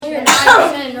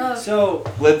So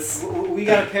let's. We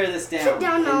gotta pare this down. Sit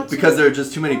down now. Because there are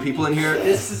just too many people in here.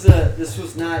 This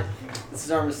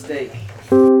is our mistake.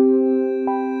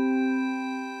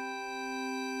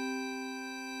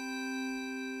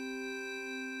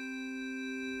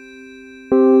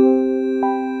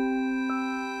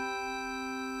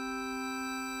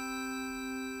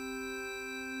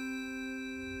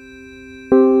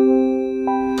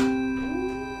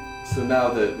 So now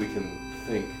that we can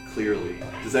think clearly,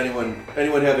 does anyone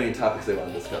have any topics they want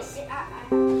to discuss?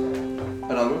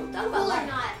 Another one? Cool or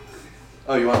not?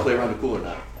 Oh, you want to play around with cool or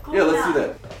not? Cool yeah, or let's not. do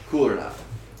that. Cool or not?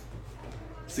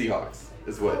 Seahawks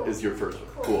is your first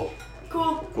one.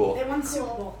 Cool. They won the Super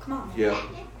Bowl. Come on. Yeah.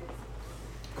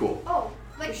 Cool. Oh,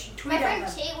 but We should tweet my at friend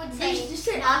them. Kate would Just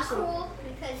say say not awesome. cool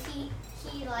because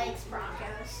he likes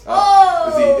Broncos.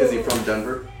 Oh. Is he from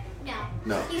Denver?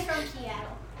 No. He's from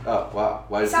Seattle. Oh wow.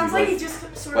 Why does Sounds he like like? he just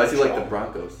sort Why of does he like the trolled.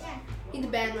 Broncos? He's the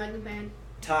band, right? The band.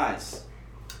 Ties.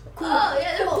 Cool. Oh,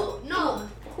 yeah, they're cool. No.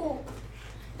 Cool.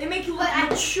 They make you look But I-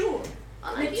 mature.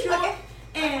 Mature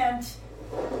and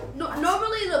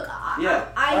Normally, look, Yeah.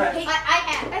 I Alright. hate. I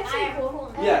have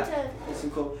cool. Yeah. That's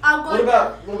some cool. I'll go What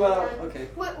about? Okay.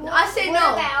 I say what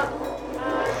no.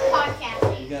 about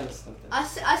podcasting? You gotta stop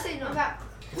that. I say no.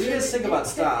 What do you guys think about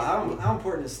style? How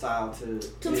important is style to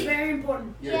it's very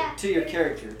important. your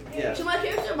character? Yeah. To my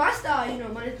character, my style,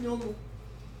 mine is normal.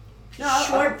 No, I don't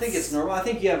Shorts. think it's normal. I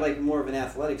think you have like more of an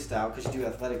athletic style because you do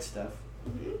athletic stuff.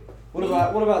 What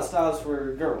about styles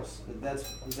for girls?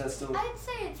 Is that still? I'd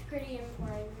say it's pretty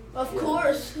important. Of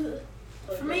course.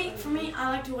 For me, I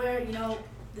like to wear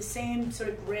the same sort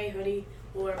of gray hoodie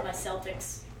or my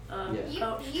Celtics.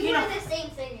 coat. You wear the same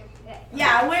thing every day.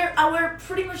 Yeah, I wear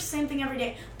pretty much the same thing every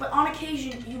day. But on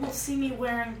occasion, you will see me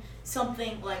wearing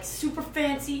something like super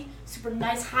fancy, super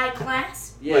nice, high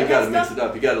class. Yeah, you gotta mix stuff. it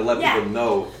up. You gotta let people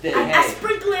know. I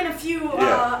sprinkle in a few.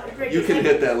 Great You can things.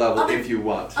 hit that level if you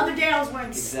want. Other day I was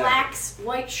wearing slacks,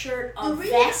 white shirt, a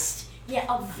vest. Yeah,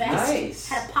 a vest. Nice.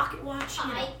 Had a pocket watch.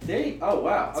 Oh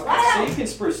wow. Okay, Wow. so you can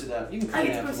spruce it up. You can I clean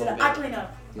can it up a spruce it little up. bit. I clean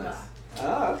up. Nice. Oh,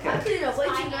 I okay. clean it up way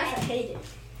too nice. I hate it.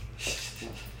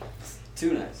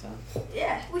 Too nice, huh?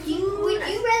 Yeah. Would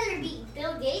you rather be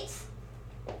Bill Gates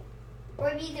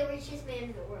or be the richest man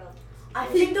in the world? I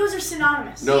think those are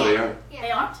synonymous. No, they aren't. Yeah.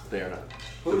 They aren't? They are not. The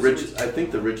Who's richest. I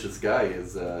think the richest guy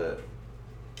is. I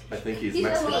think he's He's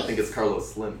Mexican. I elite. think it's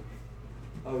Carlos Slim.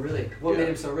 Oh really? What Yeah. made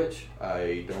him so rich?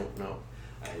 I don't know.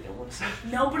 I don't want to say.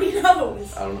 Nobody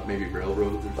knows. I don't know. Maybe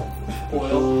railroads or something.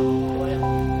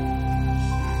 Oil.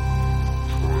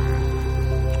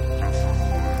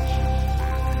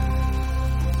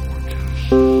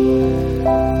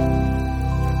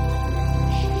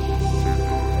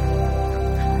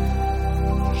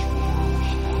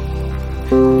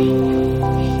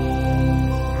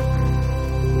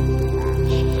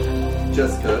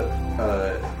 Jessica,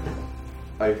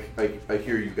 I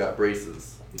hear you got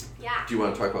braces. Yeah. Do you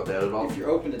want to talk about that at all? If you're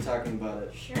open to talking about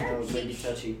it, Sure. that was maybe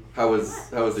touchy. How was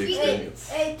the experience?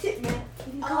 Hey, tip man.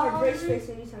 You can call her brace face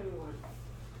anytime you want.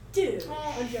 Dude.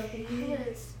 I'm joking.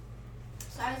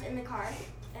 So I was in the car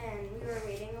and we were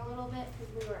waiting a little bit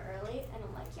because we were early, and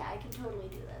I'm like, yeah, I can totally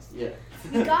do this. Yeah.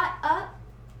 We got up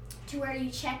to where you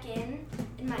check in,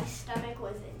 and my stomach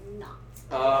was in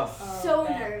knots. So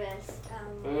bad. nervous.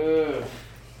 Ugh.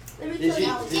 Let me Did tell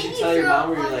you you. tell your throw mom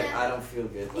where up you're on like, the- I don't feel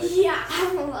good? Like, Yeah,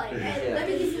 I'm like, Yeah. Let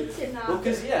me give you a tip. Well,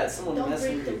 because it's someone Don't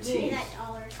messing break with the your rule. teeth. that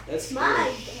dollar. That's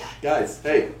My scary. Yeah. Guys,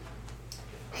 hey.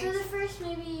 For the first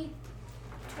maybe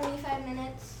 25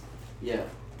 minutes, Yeah.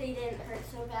 they didn't hurt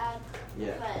so bad.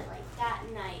 Yeah. But like that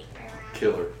night around.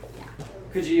 Killer. Yeah.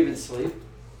 Could you even sleep?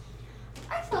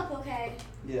 I slept okay.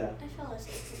 Yeah. I fell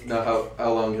asleep. Now,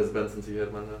 how long has it been since you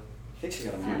had one now? I think she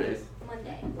got a A few few days.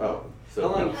 Monday. Oh, so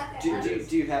How long? no.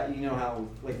 Do you have how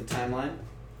like the timeline?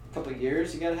 A couple of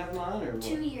years you gotta have them on or what?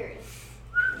 2 years.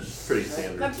 Pretty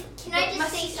standard. Can I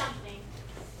just say something?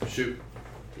 Shoot.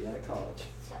 Be out of college.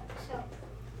 So,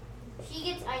 she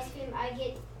gets ice cream, I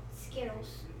get Skittles.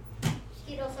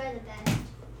 Skittles are the best.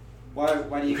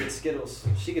 Why do you get Skittles?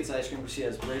 She gets ice cream because she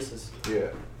has braces. Yeah.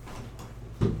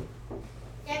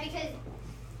 Yeah, because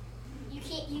you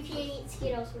can't eat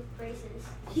Skittles with braces.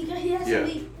 He has Yeah. to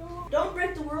leave. Don't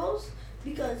break the rules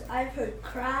because I've heard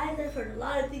cries. I've heard a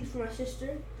lot of things from my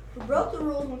sister who broke the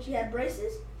rules when she had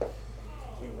braces.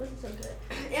 It wasn't so good.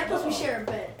 And plus, we share a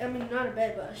bed. I mean, not a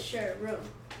bed, but share a room.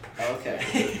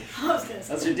 Okay. I was gonna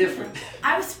say. Those are different.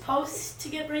 I was supposed to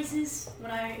get braces when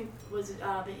I was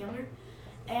a bit younger,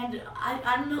 and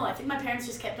I don't know. I think my parents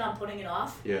just kept on putting it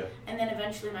off, Yeah. and then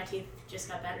eventually my teeth just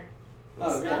got better.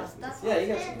 Oh, okay. That's Yeah, you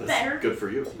got what some. That's Better. good for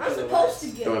you. I'm supposed to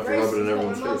get Don't have to rub braces, it in but my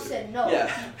everyone's mom face. said no.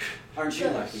 Yeah. Aren't you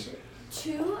So, lucky?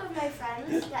 2 of my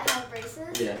friends that have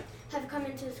braces Yeah. have come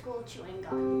into school chewing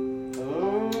gum.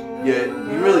 Oh. Yeah,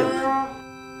 you really.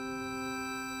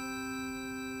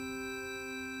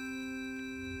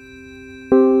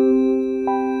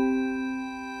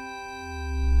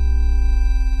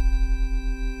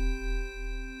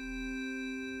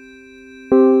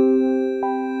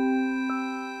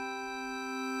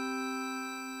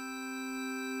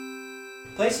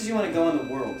 Places you want to go in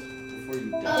the world before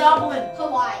you die. Dublin.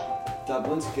 Hawaii.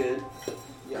 Dublin's good.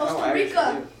 Yeah, Costa how Irish Rica.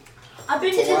 are you? I've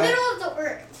been To the to Hawaii. middle of the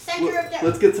earth. Center of the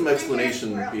Let's get some center of explanation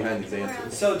the world. behind these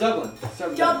answers. So Dublin. Start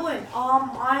with Dublin.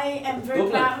 I am very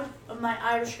Dublin. proud of my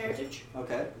Irish heritage.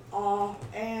 Okay.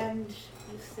 And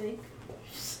you think,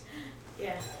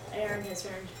 yeah, Erin has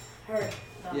earned her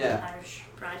Yeah. Irish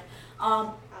pride.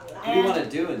 What do you want to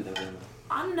do in Dublin?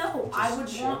 I don't know. I would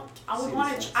Just want. I see would the want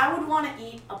sights. to. I would want to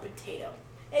eat a potato.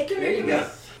 Hey, come There here, you come go. here.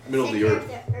 Middle of the Center earth. of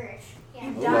the earth. Yeah.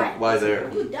 You Oh, die. Why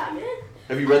there? You die, man.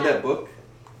 Have you read that book?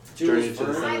 Journey Jules to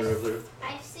the Verne? Center of the Earth?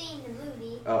 I've seen the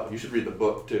movie. Oh, you should read the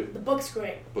book too. The book's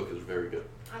great. The book is very good.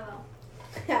 I will.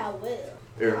 I will.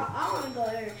 Eritrea. I want to go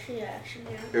Eritrea,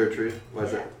 actually. Eritrea. Why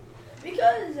is that?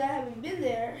 Because I haven't been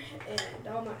there, and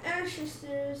all my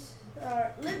ancestors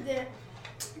lived there.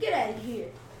 Get out of here.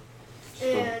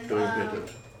 And Don't even pay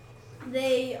attention.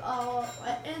 they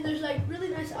and there's like really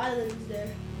nice islands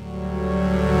there.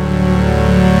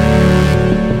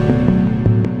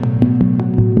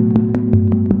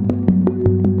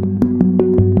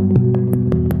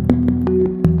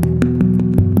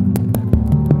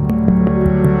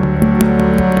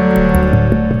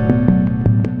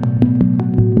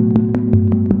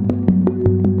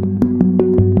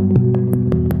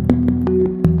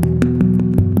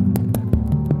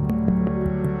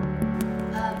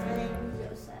 My name is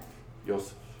Joseph.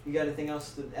 Joseph. You got anything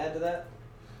else to add to that?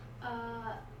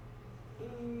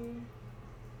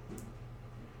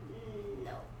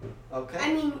 No. Okay.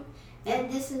 I mean,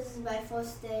 and this is my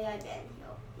first day I've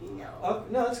been here. No. Oh,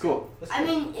 no, that's Cool. That's I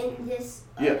cool. mean, in this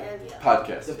Yeah. area.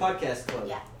 Podcast. It's a podcast club.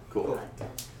 Yeah. Cool.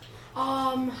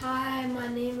 Hi, my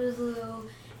name is Lou,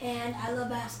 and I love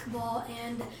basketball.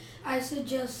 And I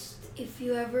suggest if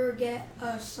you ever get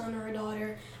a son or a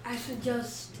daughter, I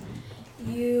suggest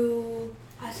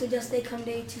they come to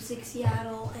 826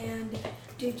 Seattle and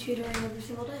do tutoring every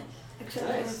single day, except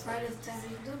for Nice. Friday,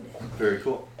 Saturday, and Sunday. Very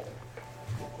cool.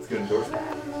 That's a good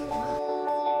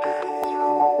endorsement.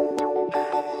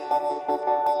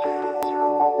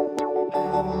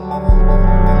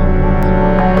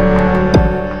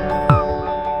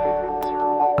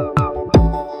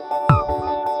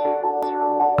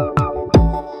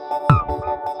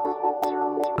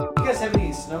 You guys have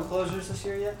any snow closures this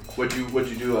year yet? What'd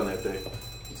you do on that day?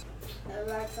 I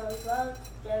learned some gloves,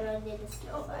 then I did a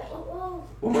snow fight.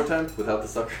 One more time, without the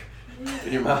sucker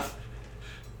in your mouth.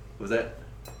 What was that?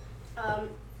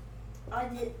 I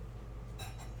did.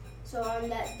 So on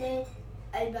that day,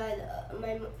 I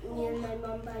me and my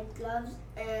mom buy gloves,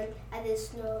 and I did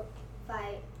snow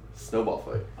fight. Snowball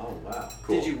fight. Oh wow.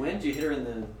 Cool. Did you win? Did you hit her in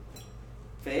the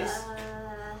face?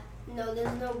 No,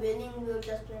 there's no winning. We were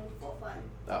just playing for fun.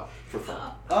 Oh, for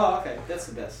fun. Oh, okay. That's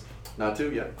the best. Not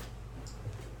too, yeah.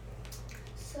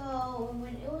 So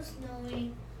when it was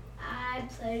snowing, I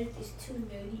played with these 2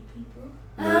 nerdy people.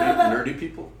 Nerdy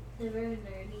people? They're very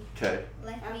nerdy, Okay.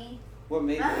 like me. What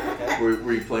made okay.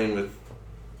 Were you playing with?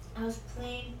 I was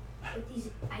playing with these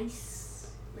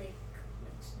ice, like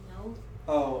snow.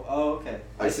 Oh, okay.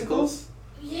 Icicles?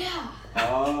 Yeah.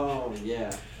 Oh,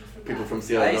 yeah. People from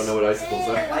Seattle don't know what icicles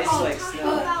are. Ice like talk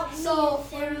snow. about So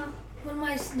me, when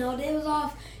my snow day was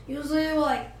off, usually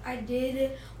what I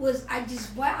did was I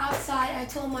just went outside. I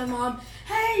told my mom,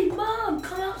 "Hey, Mom,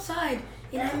 come outside."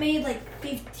 And I made like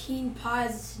 15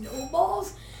 pies of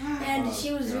snowballs, and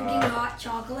she was drinking hot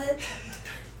chocolate.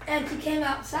 And she came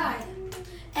outside,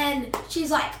 and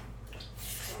she's like,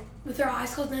 with her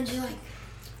eyes closed, and she's like,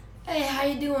 "Hey, how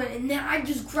you doing?" And then I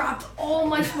just grabbed all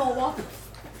my snowballs.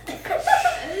 Did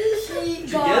you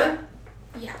get her?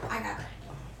 Yeah, I got her.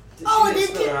 Oh, She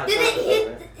spill her hot chocolate,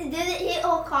 right? did it hit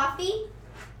all coffee?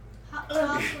 Hot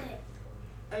chocolate.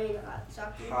 I mean, hot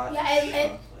chocolate. Hot Yeah, it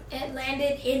chocolate. It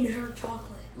landed in her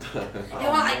chocolate. Oh, It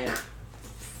went like, man.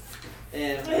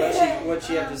 And what'd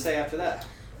she have to say after that?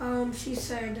 she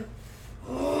said,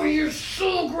 "Oh, you're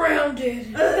so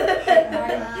grounded."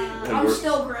 I'm we're-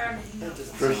 still grounded. That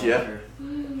doesn't First, sound yeah. like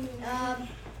her.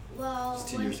 Well, It's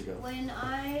 2 when, years ago. when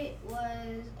I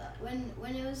was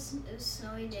when it was a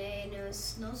snowy day and it was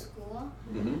snow school,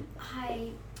 Mm-hmm.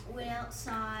 I went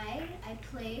outside. I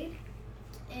played,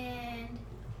 and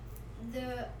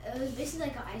it was basically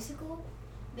like an icicle,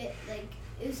 but like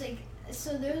it was like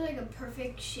so there was like a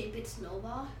perfect shaped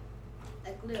snowball,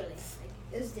 like literally, like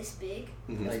it was this big.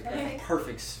 Mhm. Like a Perfect.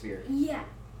 perfect sphere. Yeah.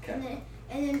 Okay.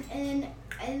 And then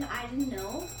I didn't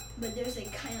know, but there was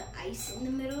like kind of ice in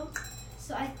the middle,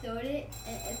 so I throwed it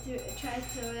and I tried to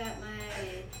throw it at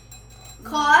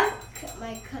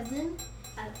my cousin,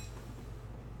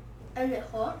 And it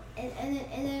hurt.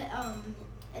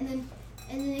 and then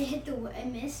it hit I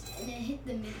missed, and it hit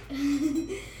the it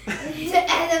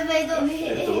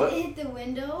hit the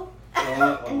window,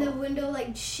 and the window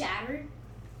like shattered,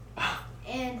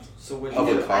 and So which Of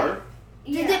the car?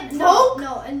 yeah, it no, broke?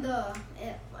 no,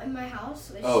 in my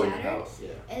house it Oh, in shattered. your house. Yeah.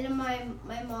 And then my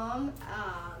mom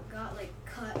got like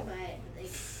cut by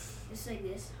like just like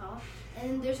this, huh? And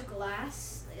then there's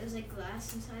glass. It was like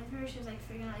glass inside her. She was like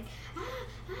freaking out, like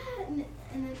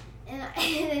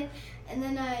and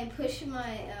then I pushed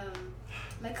my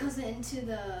cousin into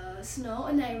the snow,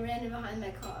 and I ran behind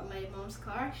my mom's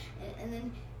car,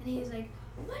 and he was like,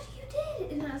 "What you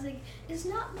did?" And I was like, "It's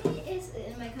not me." And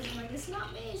my cousin was like, "It's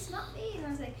not me. It's not me." And I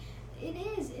was like, "It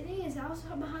is. I was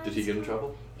behind." Did he get in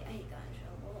trouble? Yeah, he got in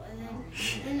trouble, and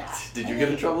then Did you get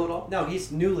in trouble at all? No,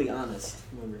 he's newly honest.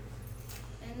 Remember.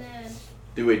 And then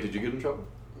Did you get in trouble?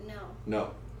 no,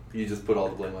 No. You just put all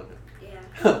the blame on him. yeah,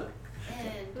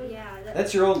 and yeah,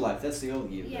 That's your old life. That's the old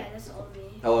you. yeah, that's old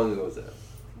me. How long ago was that?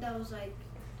 That was like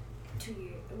 2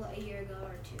 years, a year ago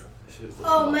or two. Shit, it was like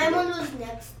Oh, a my month one ago. was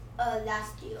next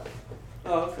last year.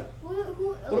 Oh, okay.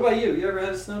 Who What about you? You ever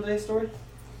had a snow day story?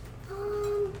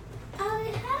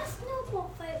 I had a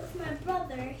snowball fight with my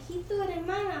brother. He threw it in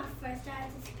my mouth first. I had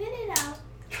to spit it out.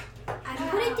 I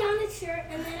put it down his shirt,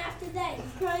 and then after that, he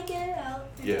tried to get it out.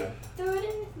 And Yeah. threw it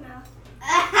in his mouth.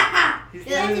 He's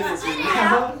Then doing he this spit in it your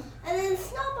out, mouth? and then the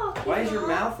snowball came Why is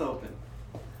your out, mouth open?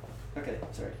 Okay,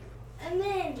 sorry. And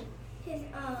then his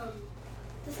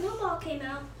the snowball came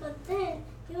out, but then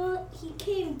he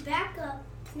came back up.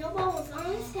 Snowball was on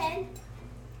his head.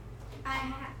 I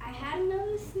had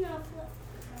another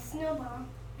snowball,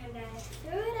 and I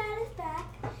threw it at his back.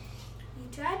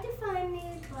 He tried to find me,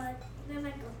 but there's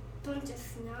like a bunch of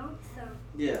snow, so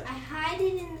Yeah. I hide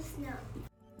it in the snow.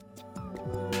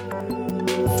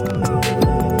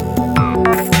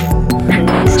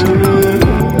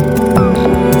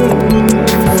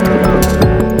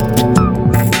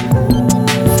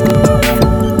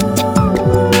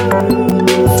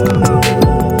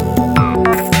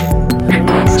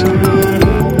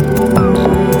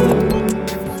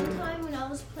 One time when I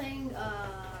was playing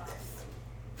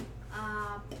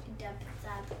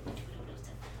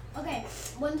okay,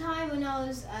 one time when I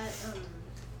was at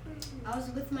I was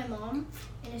with my mom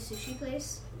in a sushi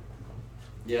place,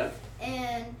 Yeah.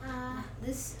 and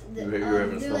You were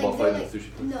having a snowball fight in a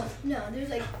sushi place? No, there's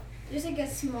like a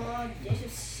small dish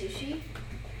of sushi,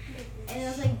 and it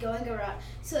was like going around.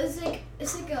 So it's like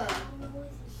a,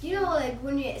 you know, like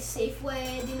when you at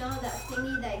Safeway, you know that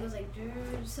thingy that goes like,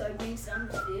 so it brings some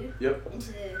food Yep.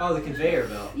 into the Oh, the conveyor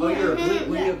belt. Oh, Yeah. you're a blue, Yeah.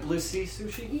 you have Blue Sea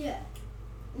sushi? yeah.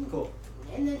 Cool.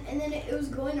 And then it was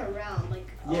going around like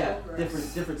all Yeah, over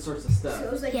different us. sorts of So it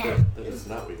stuff. was like That is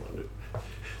not what you want to do.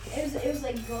 it was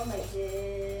like going like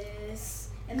this,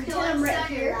 and Could pretend I I'm right suck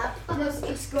here. it up? And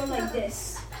it's going like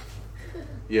this,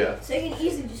 Yeah. so you can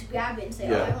easily just grab it and say,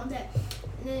 Yeah. "Oh, I want that."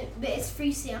 And then, but it's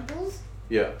free samples.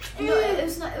 Yeah. No, it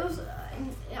was not. It was.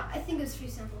 Yeah, I think it was free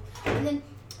sample. And then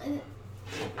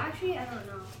actually, I don't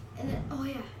know. And then, oh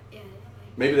yeah.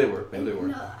 Maybe they were. Maybe they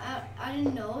weren't. No, I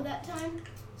didn't know that time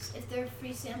if they're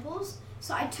free samples.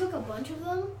 So I took a bunch of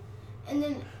them, and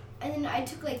then I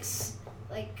took like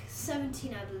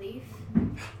 17, I believe.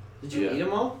 Did you Yeah. eat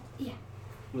them all? Yeah.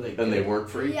 Were they And they good? weren't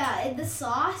free? Yeah, the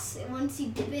sauce. Once you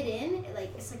dip it in,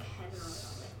 it's like heaven on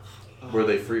it. Like, Were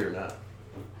they free or not?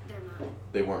 they're not.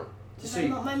 They weren't. Just My, so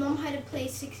you- my mom had to pay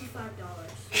 $65.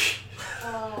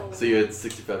 Oh. So you had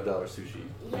 $65 sushi.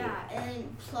 Yeah,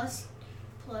 and plus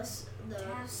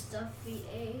the stuff we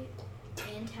ate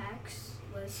and tax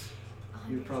was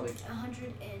You were probably-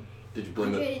 100 and Did you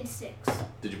blame it? 106.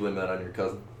 Did you blame that on your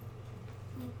cousin?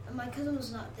 My cousin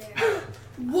was not there.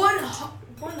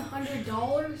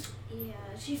 $100? Yeah,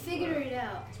 she figured it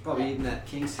out. It's probably eating that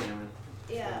king salmon.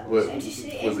 Yeah, What- and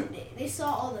was they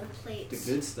saw all the The plates.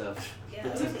 good stuff. Yeah, the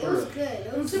it was temper. good.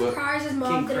 It I'm was surprised his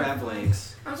mom King didn't. crab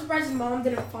legs. I'm surprised his mom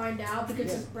didn't find out because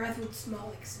Yeah. his breath would smell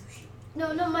like sushi.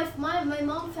 no. My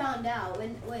mom found out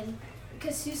when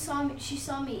because she saw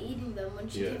me eating them when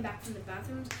she Yeah. came back from the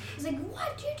bathroom. She's like,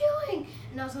 "What you doing?"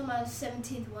 And I was on my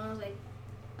 17th one. I was like,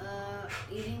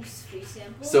 eating free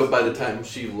samples. So by the time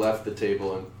she left the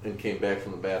table and came back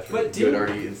from the bathroom, But you had didn't-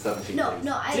 already eaten 17 No, things.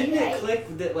 no, Didn't I it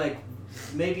click that like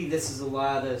maybe this is a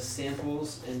lot of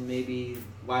samples and maybe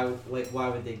why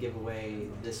would they give away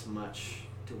this much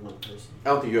to one person? I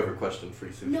don't think you ever questioned free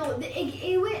sushi. No,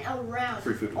 it went around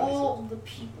Free food all the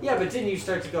people. Yeah, but didn't you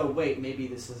start to go, wait, maybe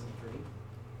this isn't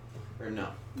free? Or no?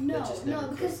 No, That just never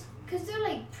because they're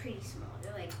like pretty small.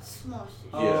 They're like small sushi.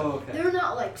 Oh, okay. They're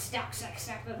not like stack.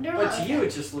 They're But not to like you, that.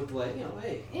 it just looked like,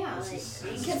 hey. Yeah, this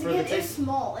like is because for the it's taste.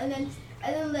 small, and then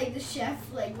like the chef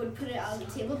like would put it on the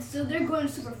table, so they're going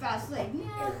super fast. Like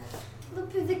yeah,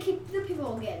 the people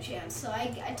will get a chance. So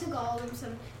I took all of them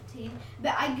 17,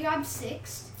 but I grabbed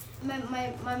 6.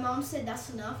 My mom said that's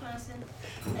enough, and I said,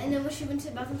 and then when she went to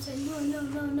the bathroom, said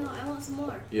no, I want some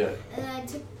more. Yeah. And I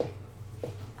took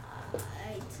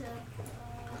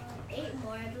 8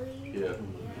 more, I believe. Yeah.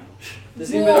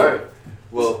 Does All anybody, right.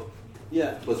 Well,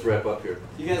 yeah. let's wrap up here.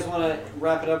 You guys want to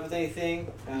wrap it up with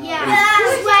anything?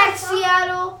 Swag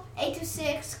Seattle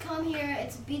 826. Come here.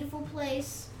 It's a beautiful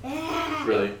place.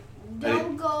 Really?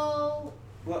 Don't go.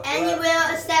 will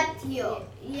accept you.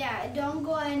 Yeah, don't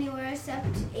go anywhere except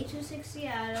 826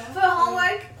 Seattle. For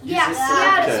homework? Yeah, Just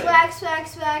Seattle. okay.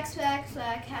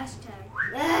 Swag.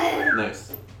 Hashtag.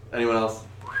 Nice. Anyone else?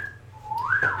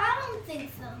 I don't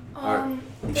think so.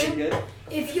 Pretty good.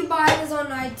 If you buy this on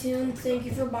iTunes, thank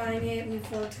you for buying it.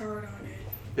 We've worked hard on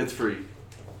it. It's free.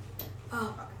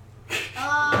 Oh,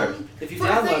 If you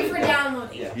thank download you it, for yeah.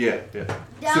 downloading. Yeah. Yeah.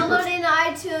 Download it in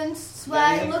iTunes.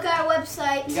 Swag. anything? Look at our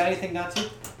website. You got anything not to?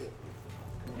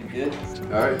 You good?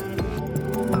 All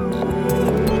right.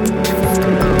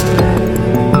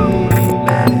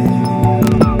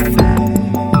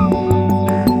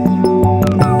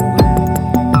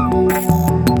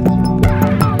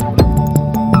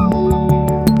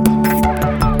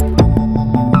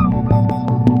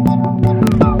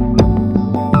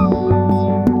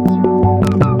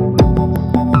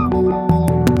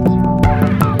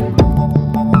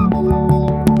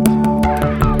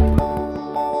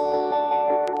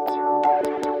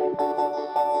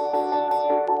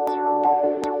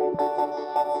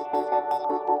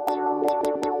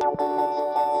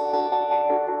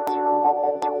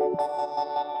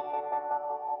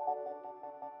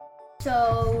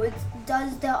 So it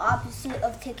does the opposite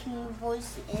of taking your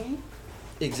voice in.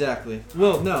 Exactly.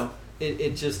 Well, no.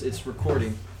 It's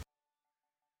recording.